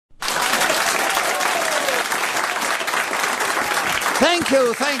Thank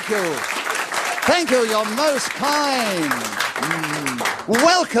you, thank you. Thank you, you're most kind.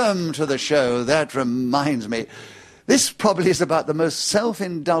 Welcome to the show. That reminds me. This probably is about the most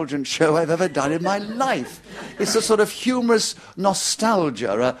self-indulgent show I've ever done in my life. It's a sort of humorous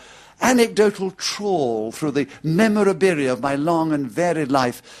nostalgia, anecdotal trawl through the memorabilia of my long and varied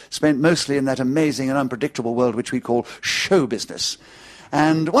life, spent mostly in that amazing and unpredictable world which we call show business.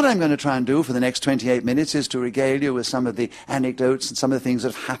 And what I'm going to try and do for the next 28 minutes is to regale you with some of the anecdotes and some of the things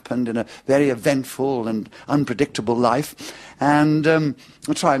that have happened in a very eventful and unpredictable life. And I'll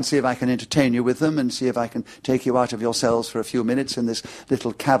try and see if I can entertain you with them and see if I can take you out of yourselves for a few minutes in this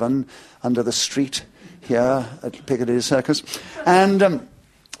little cavern under the street here at Piccadilly Circus. And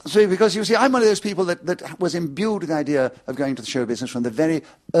so, because you see, I'm one of those people that was imbued with the idea of going to the show business from the very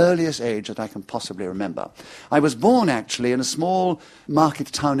earliest age that I can possibly remember. I was born, actually, in a small market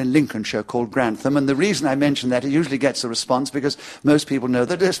town in Lincolnshire called Grantham, and the reason I mention that, it usually gets a response because most people know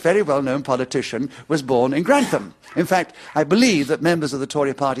that this very well-known politician was born in Grantham. In fact, I believe that members of the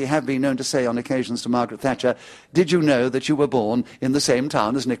Tory party have been known to say on occasions to Margaret Thatcher, "Did you know that you were born in the same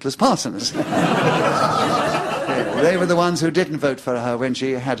town as Nicholas Parsons?" They were the ones who didn't vote for her when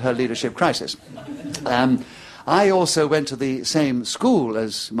she had her leadership crisis. I also went to the same school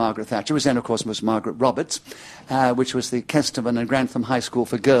as Margaret Thatcher, which then, of course, was Margaret Roberts, which was the Kesterman and Grantham High School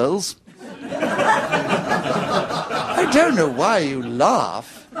for Girls. I don't know why you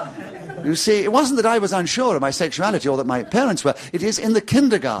laugh. You see, it wasn't that I was unsure of my sexuality or that my parents were. It is in the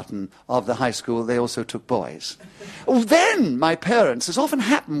kindergarten of the high school they also took boys. Well, then my parents, as often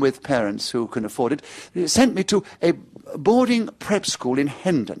happened with parents who can afford it, sent me to a boarding prep school in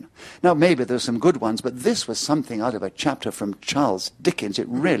Hendon. Now, maybe there's some good ones, but this was something out of a chapter from Charles Dickens. It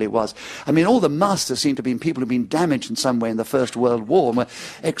really was. I mean, all the masters seemed to be people who'd been damaged in some way in the First World War and were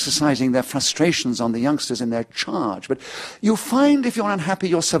exercising their frustrations on the youngsters in their charge. But you find, if you're unhappy,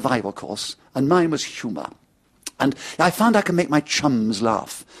 your survival course, and mine was humour. And I found I could make my chums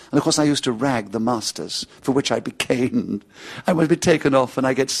laugh. And of course I used to rag the masters, for which I'd be caned. I would be taken off and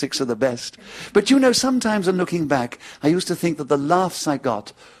I get 6 of the best. But you know, sometimes in looking back, I used to think that the laughs I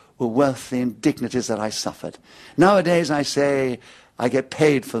got were worth the indignities that I suffered. Nowadays I say I get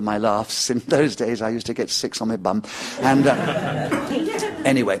paid for my laughs. In those days I used to get 6 on my bum. And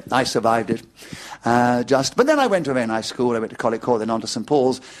anyway, I survived it. But then I went to a very nice school. I went to College Court, then on to St.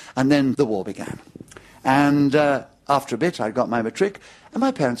 Paul's, and then the war began. And after a bit, I got my matric, and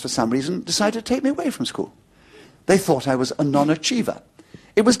my parents, for some reason, decided to take me away from school. They thought I was a non-achiever.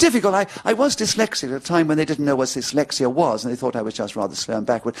 It was difficult. I was dyslexic at a time when they didn't know what dyslexia was, and they thought I was just rather slow and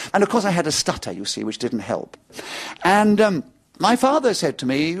backward. And, of course, I had a stutter, you see, which didn't help. And my father said to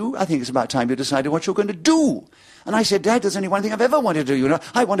me, "I think it's about time you decided what you're going to do." And I said, "Dad, there's only one thing I've ever wanted to do, you know.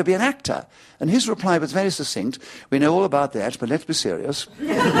 I want to be an actor." And his reply was very succinct. "We know all about that, but let's be serious."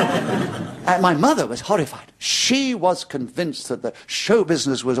 And my mother was horrified. She was convinced that the show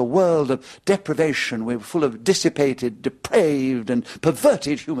business was a world of deprivation. We were full of dissipated, depraved, and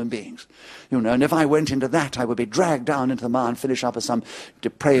perverted human beings. You know, and if I went into that, I would be dragged down into the mire and finish up as some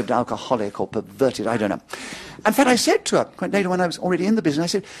depraved alcoholic or perverted, I don't know. In fact, I said to her, quite later when I was already in the business, I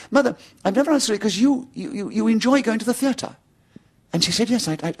said, "Mother, I've never answered it because you enjoy going to the theatre." And she said, "Yes,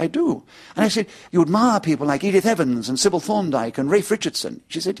 I do." And I said, "You admire people like Edith Evans and Sybil Thorndike and Rafe Richardson?"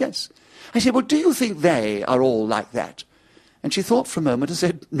 She said, "Yes." I said, "Well, do you think they are all like that?" And she thought for a moment and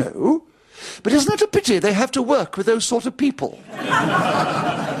said, "No. But isn't it a pity they have to work with those sort of people?"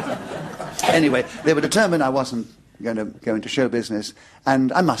 Anyway, they were determined I wasn't going to go into show business,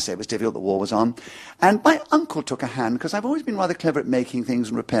 and I must say it was difficult. The war was on. And my uncle took a hand, because I've always been rather clever at making things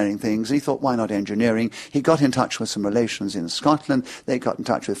and repairing things, and he thought, why not engineering? He got in touch with some relations in Scotland, they got in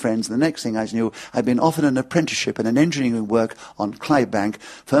touch with friends, and the next thing I knew, I'd been offered an apprenticeship in an engineering work on Clydebank, a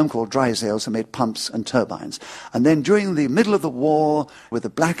firm called Drysdale's, who made pumps and turbines. And then during the middle of the war, with the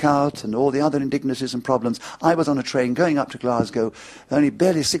blackout and all the other indignities and problems, I was on a train going up to Glasgow, only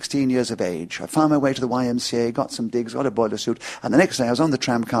barely 16 years of age. I found my way to the YMCA, got some digs, got a boiler suit, and the next day I was on the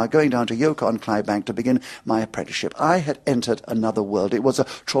tram car going down to Yoker on Clydebank to begin my apprenticeship. I had entered another world. It was a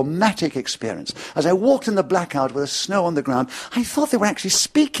traumatic experience. As I walked in the blackout with the snow on the ground, I thought they were actually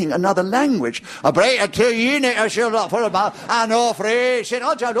speaking another language. And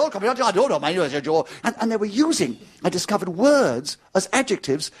they were using, I discovered, words as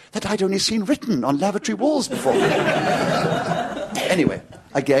adjectives that I'd only seen written on lavatory walls before. Anyway,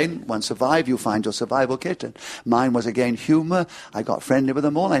 again, one survive, you find your survival kit. And mine was, again, humour. I got friendly with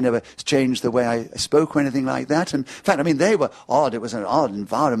them all. I never changed the way I spoke or anything like that. And in fact, I mean, they were odd. It was an odd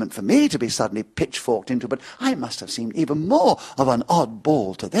environment for me to be suddenly pitchforked into, but I must have seemed even more of an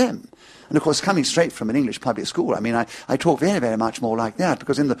oddball to them. And of course, coming straight from an English public school, I mean, I talk very, very much more like that,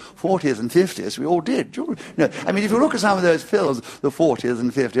 because in the 40s and 50s, we all did. You know, I mean, if you look at some of those films, the 40s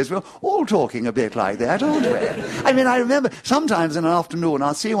and 50s, we're all talking a bit like that, aren't we? I mean, I remember sometimes in an afternoon,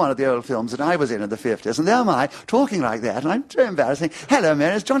 I'll see one of the old films that I was in the 50s, and there am I, talking like that, and I'm so embarrassing. Hello,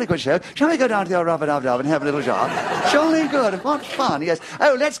 Mary, it's jolly good show. Shall we go down to the old rubber-dub-dub and have a little job? Jolly good, what fun, yes.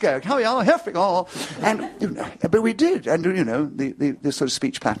 Oh, let's go. Here we are, here we go. And, you know, but we did, and, you know, the sort of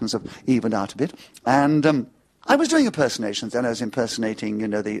speech patterns have evened out a bit. And I was doing impersonations then. I was impersonating, you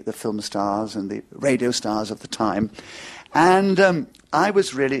know, the film stars and the radio stars of the time. And I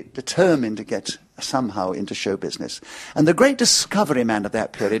was really determined to get somehow into show business. And the great discovery man of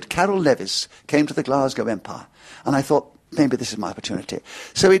that period, Carol Levis, came to the Glasgow Empire. And I thought, maybe this is my opportunity.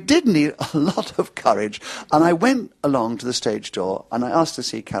 So it did need a lot of courage. And I went along to the stage door and I asked to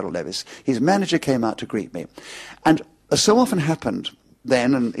see Carol Levis. His manager came out to greet me. And as so often happened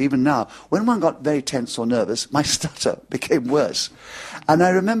then and even now, when one got very tense or nervous, my stutter became worse. And I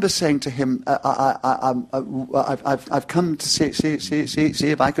remember saying to him, I've come to see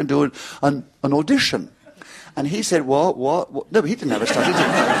if I can do an audition. And he said, what? No, he didn't have a stutter,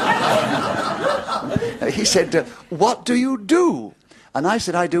 did he? He said, what do you do? And I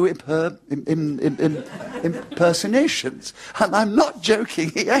said, I do impersonations. And I'm not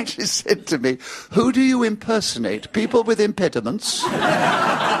joking. He actually said to me, who do you impersonate? People with impediments?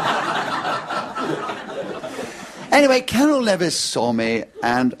 Anyway, Carol Levis saw me,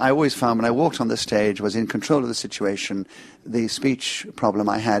 and I always found when I walked on the stage, was in control of the situation. The speech problem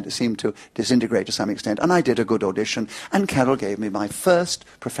I had seemed to disintegrate to some extent, and I did a good audition, and Carol gave me my first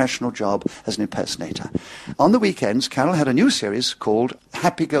professional job as an impersonator. On the weekends, Carol had a new series called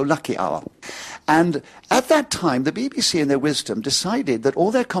Happy-Go-Lucky Hour. And at that time, the BBC, in their wisdom, decided that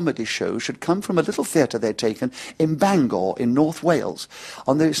all their comedy shows should come from a little theatre they'd taken in Bangor, in North Wales,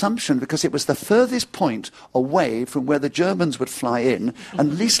 on the assumption because it was the furthest point away from where the Germans would fly in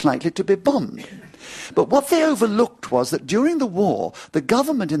and least likely to be bombed. But what they overlooked was that during the war, the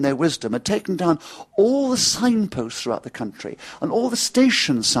government, in their wisdom, had taken down all the signposts throughout the country and all the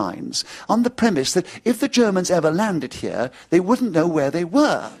station signs on the premise that if the Germans ever landed here, they wouldn't know where they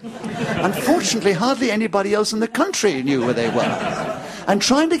were. Unfortunately, hardly anybody else in the country knew where they were. And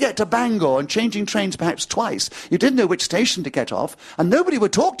trying to get to Bangor and changing trains perhaps twice, you didn't know which station to get off, and nobody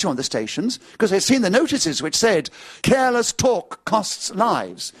would talk to you on the stations because they'd seen the notices which said, careless talk costs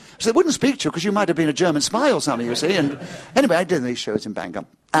lives. So they wouldn't speak to you because you might have been a German spy or something, you see. And anyway, I did these shows in Bangor,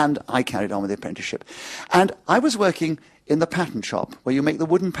 and I carried on with the apprenticeship. And I was working in the pattern shop where you make the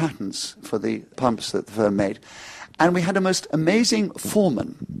wooden patterns for the pumps that the firm made. And we had a most amazing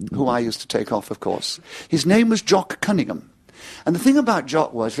foreman, who I used to take off, of course. His name was Jock Cunningham. And the thing about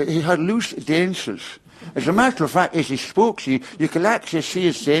Jock was that he had loose dentures. As a matter of fact, as he spoke, you could actually see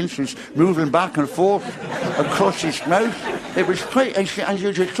his dentures moving back and forth across his mouth. It was quite, and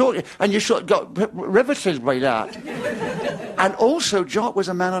you sort of got riveted by that. And also, Jock was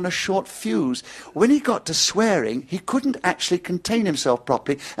a man on a short fuse. When he got to swearing, he couldn't actually contain himself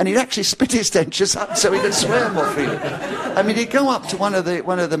properly, and he'd actually spit his dentures up so he could swear more freely. I mean, he'd go up to one of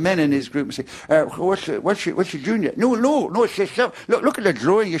the men in his group and say, what's your junior? No, it's just, look at the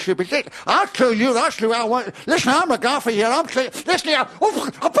drawing, you should be saying, I'll tell you, that's the way I want. Listen, I'm a gaffer here, I'm saying, listen here, I'll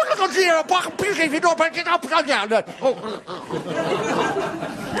put it on here, if you don't,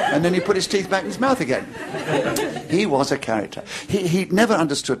 and then he put his teeth back in his mouth again. He was a character. He never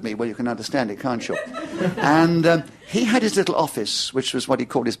understood me. Well, you can understand it, can't you? And he had his little office, which was what he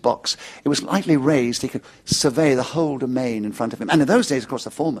called his box. It was lightly raised. He could survey the whole domain in front of him. And in those days, of course,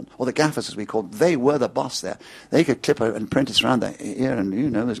 the foreman, or the gaffers as we called them, they were the boss there. They could clip an apprentice around the ear and, you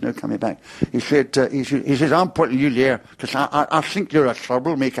know, there's no coming back. He said, I'm putting you there because I think you're a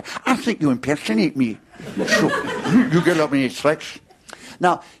troublemaker. I think you impersonate me. So you get up in your tricks.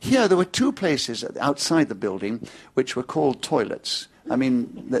 Now, here there were two places outside the building which were called toilets. I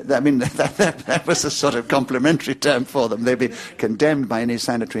mean, that was a sort of complimentary term for them. They'd be condemned by any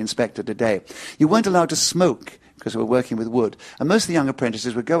sanitary inspector today. You weren't allowed to smoke because we were working with wood. And most of the young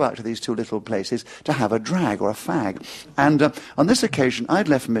apprentices would go out to these two little places to have a drag or a fag. And on this occasion, I'd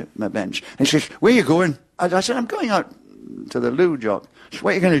left my bench. And he says, where are you going? I said, I'm going out to the loo, Jock. He said,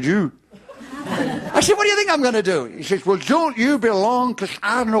 what are you going to do? I said, what do you think I'm going to do? He says, well, don't you be long, because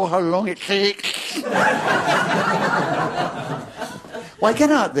I know how long it takes. Well, I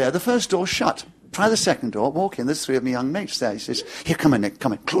get out there, the first door shut. try the second door, walk in, there's three of my young mates there. He says, here, come in, Nick,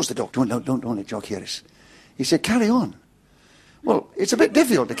 come in, close the door, don't let Jock hear us. He said, carry on. Well, it's a bit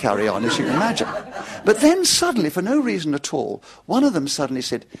difficult to carry on, as you can imagine. But then suddenly, for no reason at all, one of them suddenly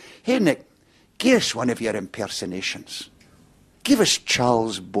said, hey, Nick, give us one of your impersonations. Give us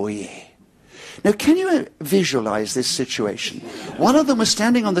Charles Boyer. Now, can you visualize this situation? One of them was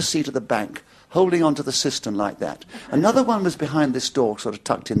standing on the seat at the bank, holding onto the cistern like that. Another one was behind this door, sort of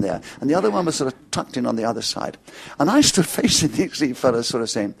tucked in there. And the other one was sort of tucked in on the other side. And I stood facing these three fellows, sort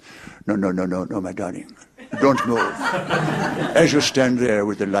of saying, no, my darling. Don't move. As you stand there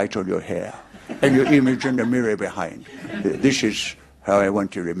with the light on your hair and your image in the mirror behind, this is how I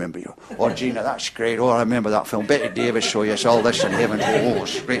want to remember you. Oh, Gina, that's great. Oh, I remember that film. Betty Davis show you all this in heaven. Oh,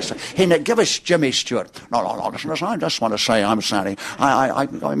 it's great. Hey, Nick, give us Jimmy Stewart. No, listen, I just want to say I'm sorry.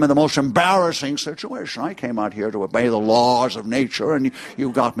 I'm in the most embarrassing situation. I came out here to obey the laws of nature, and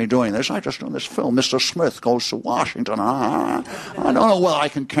you got me doing this. I just done this film, Mr. Smith Goes to Washington. I don't know whether I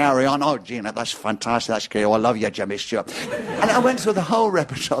can carry on. Oh, Gina, that's fantastic. That's great. Oh, I love you, Jimmy Stewart. And I went through the whole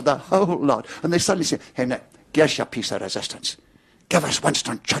repertoire, the whole lot, and they suddenly said, hey, Nick, give us your piece of resistance. Give us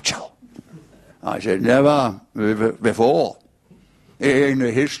Winston Churchill. I said, never before in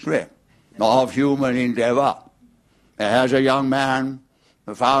the history of human endeavour has a young man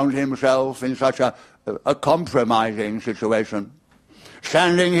found himself in such a compromising situation.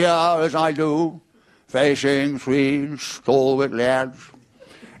 Standing here as I do, facing three stalwart lads,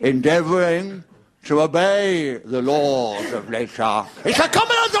 endeavouring to obey the laws of nature. He said, come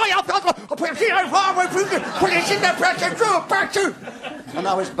on, and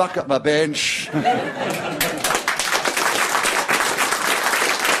I was back at my bench.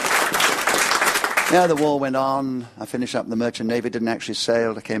 Yeah, the war went on. I finished up in the Merchant Navy, didn't actually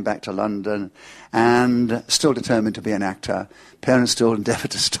sail. I came back to London and still determined to be an actor. Parents still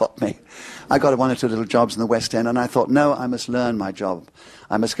endeavoured to stop me. I got one or two little jobs in the West End, and I thought, no, I must learn my job.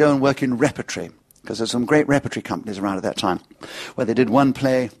 I must go and work in repertory, because there's some great repertory companies around at that time, where they did one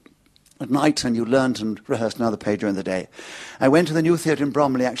play at night and you learnt and rehearsed another play during the day. I went to the New Theatre in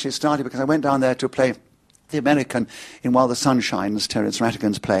Bromley. Actually, it started because I went down there to play the American in While the Sun Shines, Terence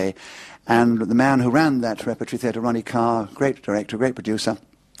Rattigan's play, and the man who ran that repertory theatre, Ronnie Carr, great director, great producer,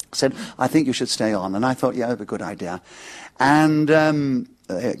 said, I think you should stay on. And I thought, yeah, that's a good idea. And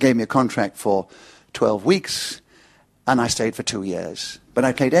gave me a contract for 12 weeks, and I stayed for 2 years. But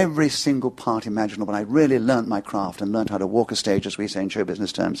I played every single part imaginable, and I really learnt my craft and learnt how to walk a stage, as we say in show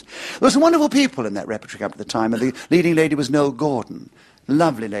business terms. There were some wonderful people in that repertory company at the time, and the leading lady was Noel Gordon.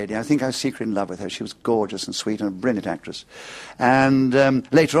 Lovely lady. I think I was secretly in love with her. She was gorgeous and sweet and a brilliant actress. And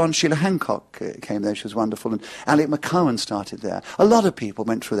later on, Sheila Hancock came there. She was wonderful. And Alec McCowan started there. A lot of people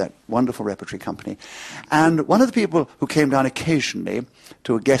went through that wonderful repertory company. And one of the people who came down occasionally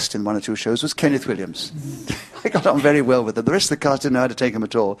to a guest in one or two shows was Kenneth Williams. I got on very well with him. The rest of the cast didn't know how to take him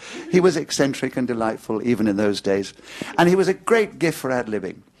at all. He was eccentric and delightful, even in those days. And he was a great gift for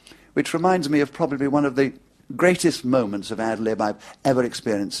ad-libbing, which reminds me of probably one of the greatest moments of ad-lib I've ever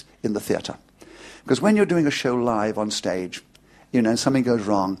experienced in the theatre. Because when you're doing a show live on stage, you know, something goes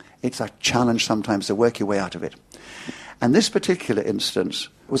wrong, it's a challenge sometimes to work your way out of it. And this particular instance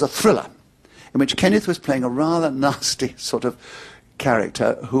was a thriller, in which Kenneth was playing a rather nasty sort of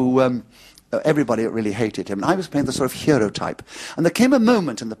character who everybody really hated him. And I was playing the sort of hero type. And there came a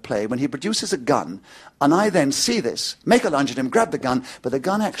moment in the play when he produces a gun, and I then see this, make a lunge at him, grab the gun, but the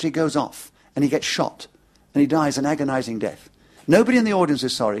gun actually goes off, and he gets shot. And he dies an agonizing death. Nobody in the audience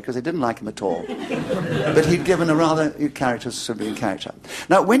is sorry, because they didn't like him at all. But he'd given a rather civilian character.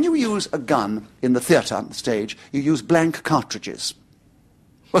 Now, when you use a gun in the theatre, the stage, you use blank cartridges.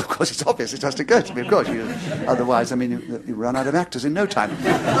 Well, of course, it's obvious. It has to go to me, of course. Otherwise, I mean, you run out of actors in no time.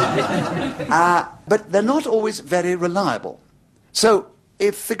 But they're not always very reliable. So,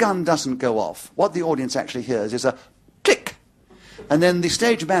 if the gun doesn't go off, what the audience actually hears is a click. And then the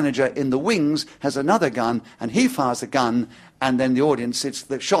stage manager in the wings has another gun, and he fires the gun, and then the audience,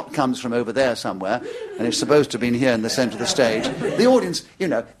 the shot comes from over there somewhere, and it's supposed to have been here in the centre of the stage. The audience, you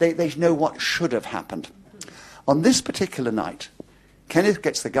know, they know what should have happened. On this particular night, Kenneth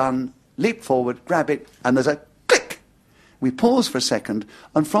gets the gun, leap forward, grab it, and there's a click. We pause for a second,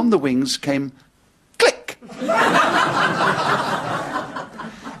 and from the wings came click.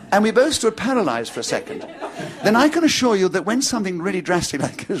 And we both stood paralysed for a second. Then I can assure you that when something really drastic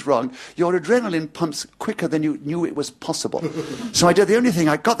like goes wrong, your adrenaline pumps quicker than you knew it was possible. So I did the only thing,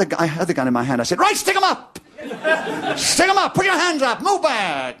 I had the gun in my hand, I said, right, stick 'em up! Stick 'em up, put your hands up, move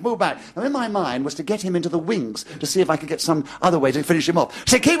back, move back. Now, in my mind was to get him into the wings to see if I could get some other way to finish him off.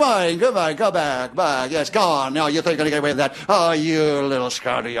 Say, keep going, go back, back, yes, go on. No, you think you're going to get away with that? Oh, you little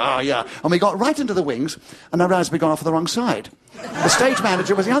scouty, oh, yeah. And we got right into the wings, and I realized we'd gone off to the wrong side. The stage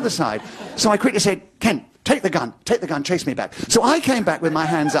manager was the other side. So I quickly said, Ken, take the gun, chase me back. So I came back with my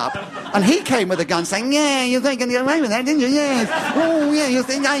hands up, and he came with the gun saying, yeah, you're thinking you're away with that, didn't you? Yeah. Oh, yeah, you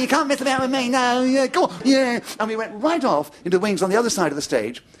think, no, you can't mess about with me. No, yeah, go on, yeah. And we went right off into the wings on the other side of the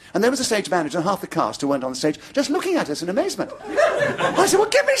stage, and there was the stage manager and half the cast who weren't on the stage just looking at us in amazement. I said, well,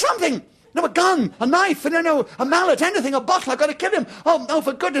 give me something. No, a gun, a knife, no, a mallet, anything, a bottle, I've got to kill him. Oh, no,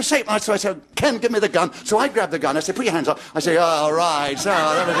 for goodness sake. So I said, Ken, give me the gun. So I grabbed the gun. I said, put your hands up. I said, oh, right, so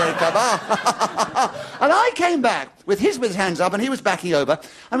that was very clever. And I came back with his hands up, and he was backing over,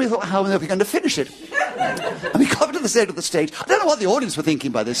 and we thought, how are we going to finish it? And we got to the end of the stage. I don't know what the audience were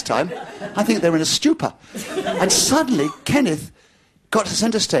thinking by this time. I think they were in a stupor. And suddenly, Kenneth got to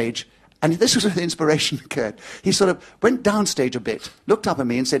centre stage, and this was where the inspiration occurred. He sort of went downstage a bit, looked up at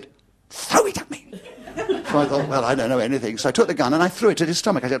me and said, throw it at me. So I thought, well, I don't know anything. So I took the gun and I threw it at his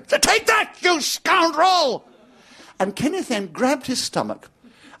stomach. I said, take that, you scoundrel! And Kenneth then grabbed his stomach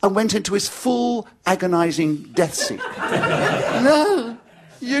and went into his full agonizing death scene. No,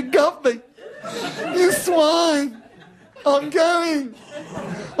 you got me. You swine. I'm going.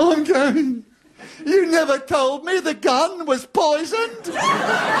 You never told me the gun was poisoned.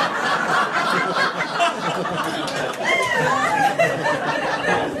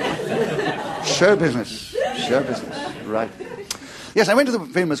 Show business, right. Yes, I went to the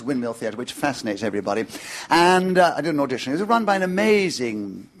famous Windmill Theatre, which fascinates everybody, and I did an audition. It was run by an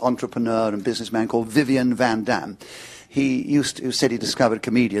amazing entrepreneur and businessman called Vivian Van Dam. He said he discovered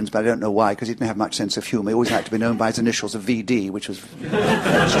comedians, but I don't know why, because he didn't have much sense of humour. He always liked to be known by his initials of VD, which was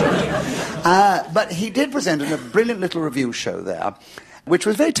very strange. But he did present a brilliant little review show there, which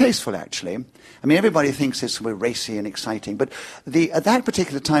was very tasteful, actually. I mean, everybody thinks it's racy and exciting, but at that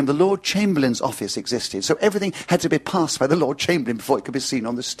particular time, the Lord Chamberlain's office existed, so everything had to be passed by the Lord Chamberlain before it could be seen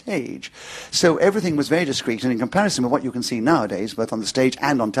on the stage. So everything was very discreet, and in comparison with what you can see nowadays, both on the stage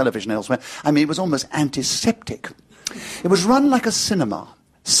and on television elsewhere, I mean, it was almost antiseptic. It was run like a cinema.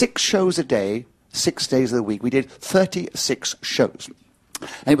 6 shows a day, 6 days of the week. We did 36 shows,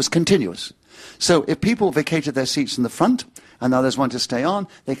 and it was continuous. So if people vacated their seats in the front and others wanted to stay on,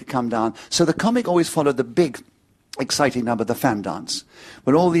 they could come down. So the comic always followed the big, exciting number, the fan dance,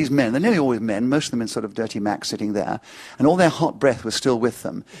 where all these men, they're nearly always men, most of them in sort of dirty Macs sitting there, and all their hot breath was still with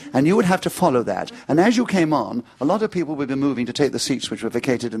them. And you would have to follow that. And as you came on, a lot of people would be moving to take the seats which were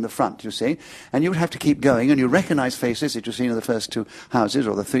vacated in the front, you see, and you would have to keep going, and you recognize faces that you've seen in the first 2 houses,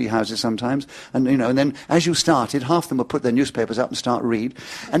 or the 3 houses sometimes, and, you know, and then as you started, half of them would put their newspapers up and start read,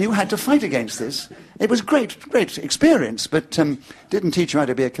 and you had to fight against this. It was great experience, but didn't teach you how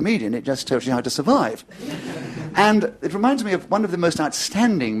to be a comedian, it just taught you how to survive. And it reminds me of one of the most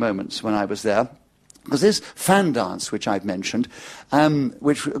outstanding moments when I was there, because this fan dance, which I've mentioned,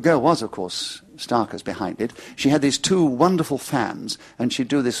 which a girl was, of course, Starkers behind it, she had these 2 wonderful fans, and she'd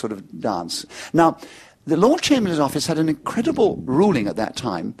do this sort of dance. Now, the Lord Chamberlain's office had an incredible ruling at that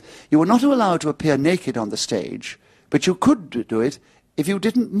time. You were not allowed to appear naked on the stage, but you could do it if you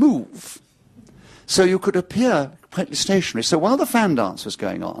didn't move. So you could appear quite stationary. So while the fan dance was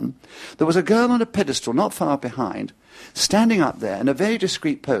going on, there was a girl on a pedestal not far behind, standing up there in a very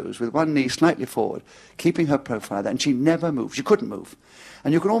discreet pose with one knee slightly forward, keeping her profile there, and she never moved. She couldn't move.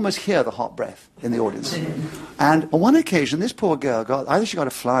 And you could almost hear the hot breath in the audience. And on one occasion, this poor girl either she got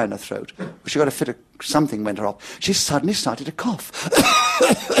a fly in her throat, or she got a fit of something went her off. She suddenly started to cough.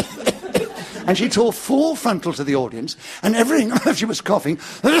 And she tore full frontal to the audience, and everything, she was coughing,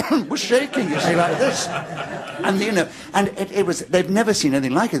 was shaking, you see, like this. And, you know, and it was, they've never seen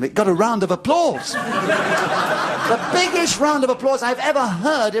anything like it. It got a round of applause. The biggest round of applause I've ever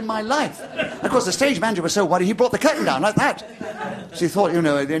heard in my life. Of course, the stage manager was so worried, he brought the curtain down like that. So he thought, you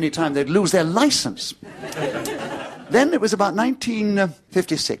know, at any time they'd lose their license. Then it was about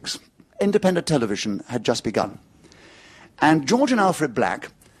 1956. Independent television had just begun. And George and Alfred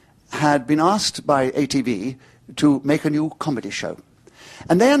Black had been asked by ATV to make a new comedy show.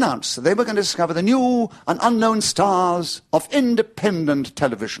 And they announced that they were going to discover the new and unknown stars of independent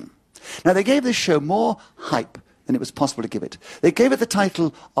television. Now, they gave this show more hype than it was possible to give it. They gave it the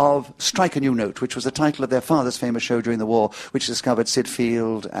title of Strike a New Note, which was the title of their father's famous show during the war, which discovered Sid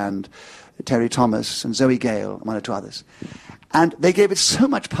Field and Terry Thomas and Zoe Gale and 1 or 2 others. And they gave it so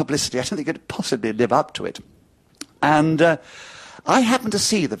much publicity, I don't think it could possibly live up to it. And I happened to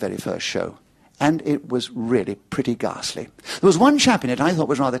see the very first show, And it was really pretty ghastly. There was one chap in it I thought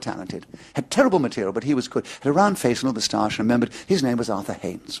was rather talented. Had terrible material, but he was good. Had a round face and a moustache, and remembered his name was Arthur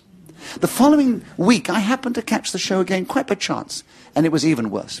Haynes. The following week, I happened to catch the show again quite by chance, and it was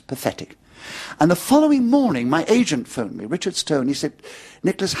even worse, pathetic. And the following morning, my agent phoned me, Richard Stone. He said,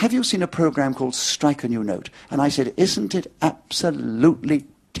 Nicholas, have you seen a program called Strike a New Note? And I said, isn't it absolutely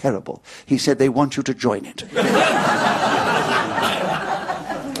terrible? He said, they want you to join it.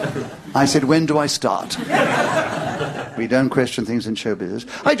 I said, when do I start? We don't question things in show business.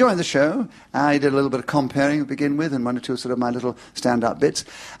 I joined the show. I did a little bit of comparing to begin with and one or two sort of my little stand-up bits.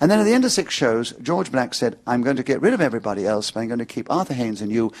 And then at the end of 6 shows, George Black said, I'm going to get rid of everybody else, but I'm going to keep Arthur Haynes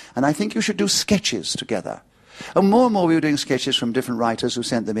and you, and I think you should do sketches together. And more we were doing sketches from different writers who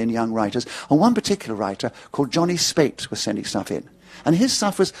sent them in, young writers. And one particular writer called Johnny Spate was sending stuff in. And his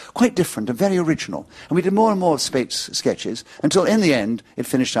stuff was quite different and very original. And we did more and more of Spate's sketches until in the end it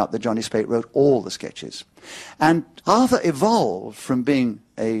finished up that Johnny Spate wrote all the sketches. And Arthur evolved from being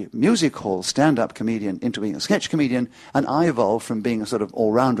a music hall stand-up comedian into being a sketch comedian, and I evolved from being a sort of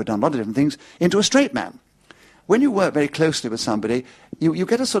all-rounder, done a lot of different things, into a straight man. When you work very closely with somebody, you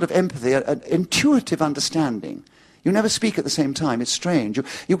get a sort of empathy, an intuitive understanding. You never speak at the same time. It's strange.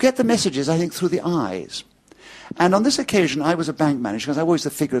 You get the messages, I think, through the eyes. And on this occasion, I was a bank manager, because I was always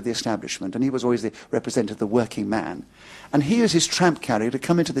the figure of the establishment, and he was always the representative of the working man. And he was his tramp carrier to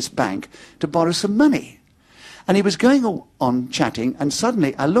come into this bank to borrow some money. And he was going on chatting, and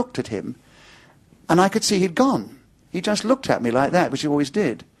suddenly I looked at him, and I could see he'd gone. He just looked at me like that, which he always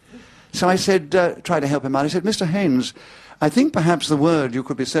did. So I said, try to help him out. I said, Mr. Haynes, I think perhaps the word you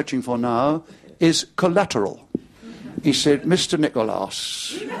could be searching for now is collateral. He said, Mr.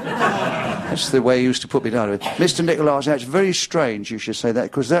 Nicholas. That's the way he used to put me down. Mr. Nicholas, that's very strange you should say that,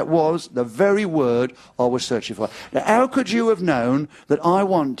 because that was the very word I was searching for. Now, how could you have known that I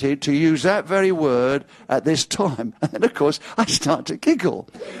wanted to use that very word at this time? And then, of course, I started to giggle,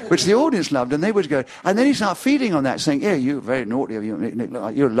 which the audience loved, and they would go, and then he started feeding on that, saying, yeah, you're very naughty of you,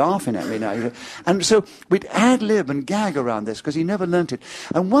 Nicholas. You're laughing at me now. And so we'd ad-lib and gag around this, because he never learnt it.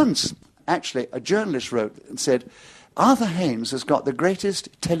 And once, actually, a journalist wrote and said, Arthur Haynes has got the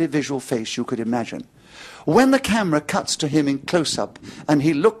greatest televisual face you could imagine. When the camera cuts to him in close-up and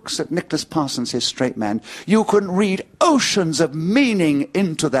he looks at Nicholas Parsons, his straight man, you can read oceans of meaning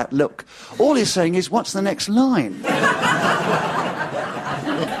into that look. All he's saying is, what's the next line?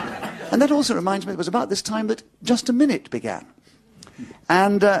 And that also reminds me, it was about this time that Just a Minute began.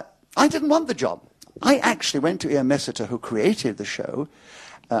 And I didn't want the job. I actually went to Ian Messiter, who created the show.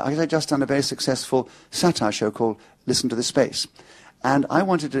 I had just done a very successful satire show called Listen to the Space. And I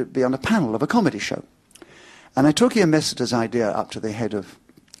wanted to be on a panel of a comedy show. And I took Ian Messiter's idea up to the head of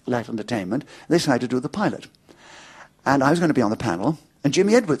Light Entertainment. They decided to do the pilot. And I was going to be on the panel, and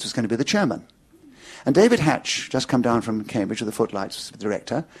Jimmy Edwards was going to be the chairman. And David Hatch, just come down from Cambridge with the Footlights, the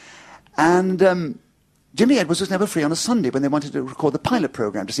director. And Jimmy Edwards was never free on a Sunday when they wanted to record the pilot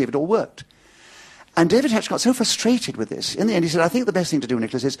program to see if it all worked. And David Hatch got so frustrated with this. In the end, he said, I think the best thing to do,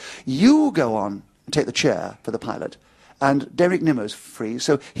 Nicholas, is you go on and take the chair for the pilot, and Derek Nimmo's free,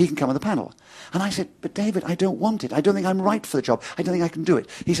 so he can come on the panel. And I said, but David, I don't want it. I don't think I'm right for the job. I don't think I can do it.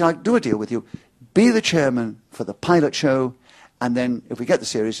 He said, I'll do a deal with you. Be the chairman for the pilot show, and then if we get the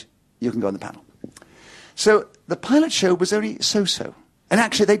series, you can go on the panel. So the pilot show was only so-so. And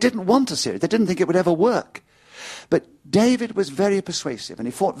actually, they didn't want a series. They didn't think it would ever work. But David was very persuasive, and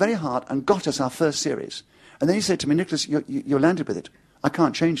he fought very hard and got us our first series. And then he said to me, Nicholas, you're landed with it. I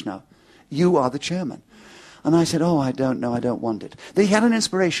can't change now. You are the chairman. And I said, oh, I don't know, I don't want it. Then he had an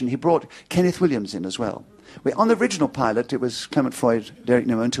inspiration. He brought Kenneth Williams in as well. On the original pilot, it was Clement Freud, Derek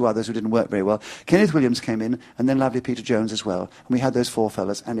Nimmo, and 2 others who didn't work very well. Kenneth Williams came in, and then lovely Peter Jones as well. And we had those 4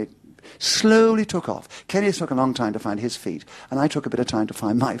 fellas, and it slowly took off. Kenneth took a long time to find his feet, and I took a bit of time to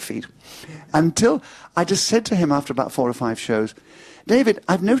find my feet. Until I just said to him after about 4 or 5 shows, David,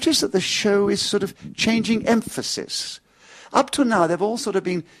 I've noticed that the show is sort of changing emphasis. Up to now, they've all sort of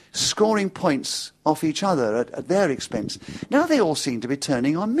been scoring points off each other at their expense. Now they all seem to be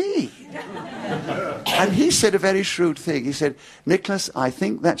turning on me. And he said a very shrewd thing. He said, Nicholas, I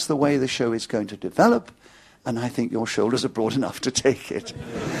think that's the way the show is going to develop, and I think your shoulders are broad enough to take it.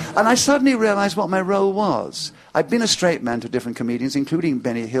 And I suddenly realized what my role was. I'd been a straight man to different comedians, including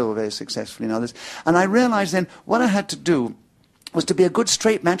Benny Hill very successfully and others. And I realized then what I had to do was to be a good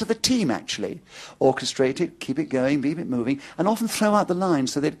straight man to the team, actually. Orchestrate it, keep it going, keep it moving, and often throw out the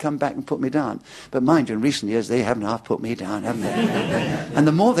lines so they'd come back and put me down. But mind you, in recent years, they haven't half put me down, haven't they? And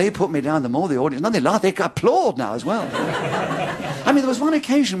the more they put me down, the more the audience... No, they laugh, they applaud now as well. I mean, there was one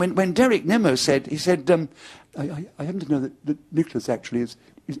occasion when Derek Nimmo said, he said, I happen to know that Nicholas actually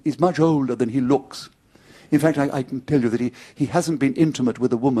is much older than he looks. In fact, I can tell you that he hasn't been intimate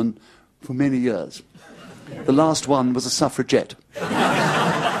with a woman for many years. The last one was a suffragette.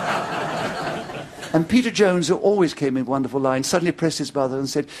 And Peter Jones, who always came in wonderful lines, suddenly pressed his mother and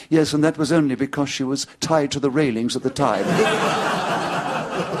said, yes, and that was only because she was tied to the railings at the time.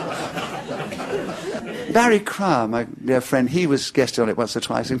 Barry Crowell, my dear friend, he was guested on it once or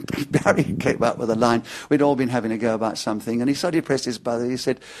twice, and Barry came up with a line. We'd all been having a go about something, and he suddenly pressed his mother. He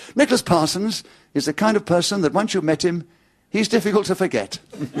said, Nicholas Parsons is the kind of person that once you've met him, he's difficult to forget.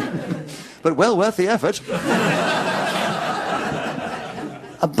 But well worth the effort.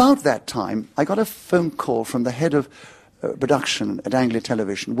 About that time, I got a phone call from the head of production at Anglia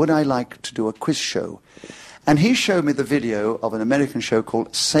Television. Would I like to do a quiz show? And he showed me the video of an American show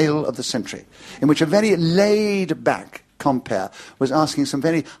called Sale of the Century, in which a very laid-back compere was asking some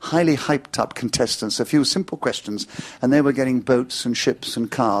very highly hyped-up contestants a few simple questions, and they were getting boats and ships and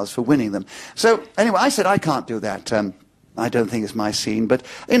cars for winning them. So, anyway, I said, I can't do that. I don't think it's my scene, but,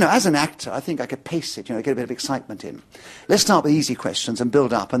 you know, as an actor, I think I could pace it, you know, get a bit of excitement in. Let's start with easy questions and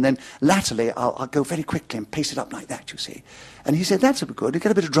build up, and then latterly I'll go very quickly and pace it up like that, you see. And he said, that's good, you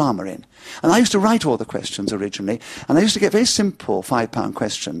get a bit of drama in. And I used to write all the questions originally, and I used to get very simple £5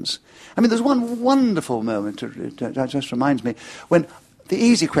 questions. I mean, there's one wonderful moment, that just reminds me, when the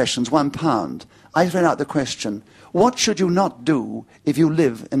easy questions, £1, I read out the question, what should you not do if you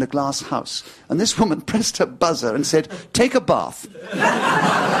live in a glass house? And this woman pressed her buzzer and said, take a bath.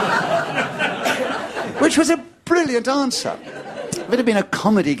 Which was a brilliant answer. If it had been a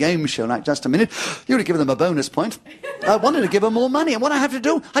comedy game show like Just a Minute, you would have given them a bonus point. I wanted to give her more money, and what I had to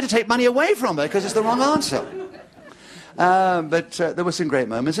do, I had to take money away from her because it's the wrong answer. But there were some great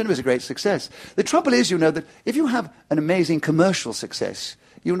moments, and it was a great success. The trouble is, you know, that if you have an amazing commercial success,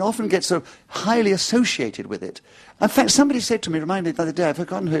 you can often get sort of highly associated with it. In fact, somebody said to me, reminded me the other day, I've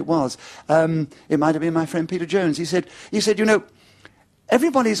forgotten who it was, it might have been my friend Peter Jones, he said, you know,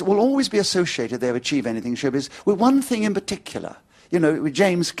 everybody will always be associated, they've achieved anything in showbiz, with one thing in particular. You know, with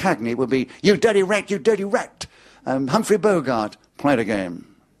James Cagney, it would be, you dirty rat, you dirty rat. Humphrey Bogart, play the game.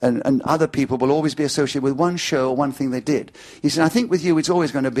 And other people will always be associated with one show or one thing they did. He said, I think with you it's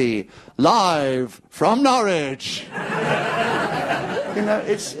always going to be live from Norwich. You know,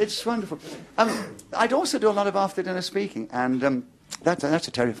 it's wonderful. I'd also do a lot of after-dinner speaking, and that's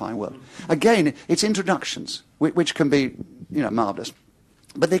a terrifying world. Again, it's introductions, which can be, you know, marvellous.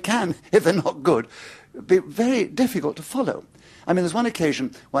 But they can, if they're not good, be very difficult to follow. I mean, there's one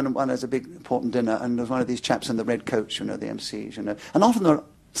occasion when there's a big, important dinner, and there's one of these chaps in the red coats, you know, the MCs, you know, and often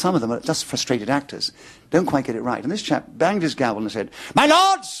some of them are just frustrated actors, don't quite get it right. And this chap banged his gavel and said, my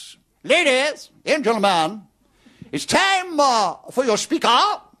lords, ladies, and gentlemen, it's time for your speaker.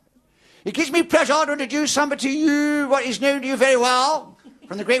 It gives me pleasure to introduce somebody to you, what is known to you very well,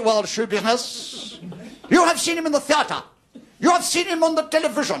 from the great world of show business. You have seen him in the theatre. You have seen him on the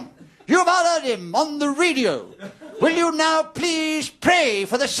television. You have heard him on the radio. Will you now please pray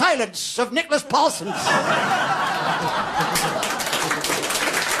for the silence of Nicholas Parsons?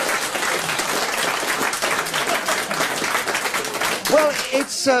 Well,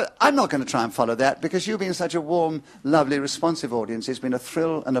 I'm not going to try and follow that, because you've been such a warm, lovely, responsive audience. It's been a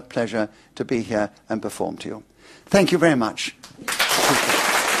thrill and a pleasure to be here and perform to you. Thank you very much.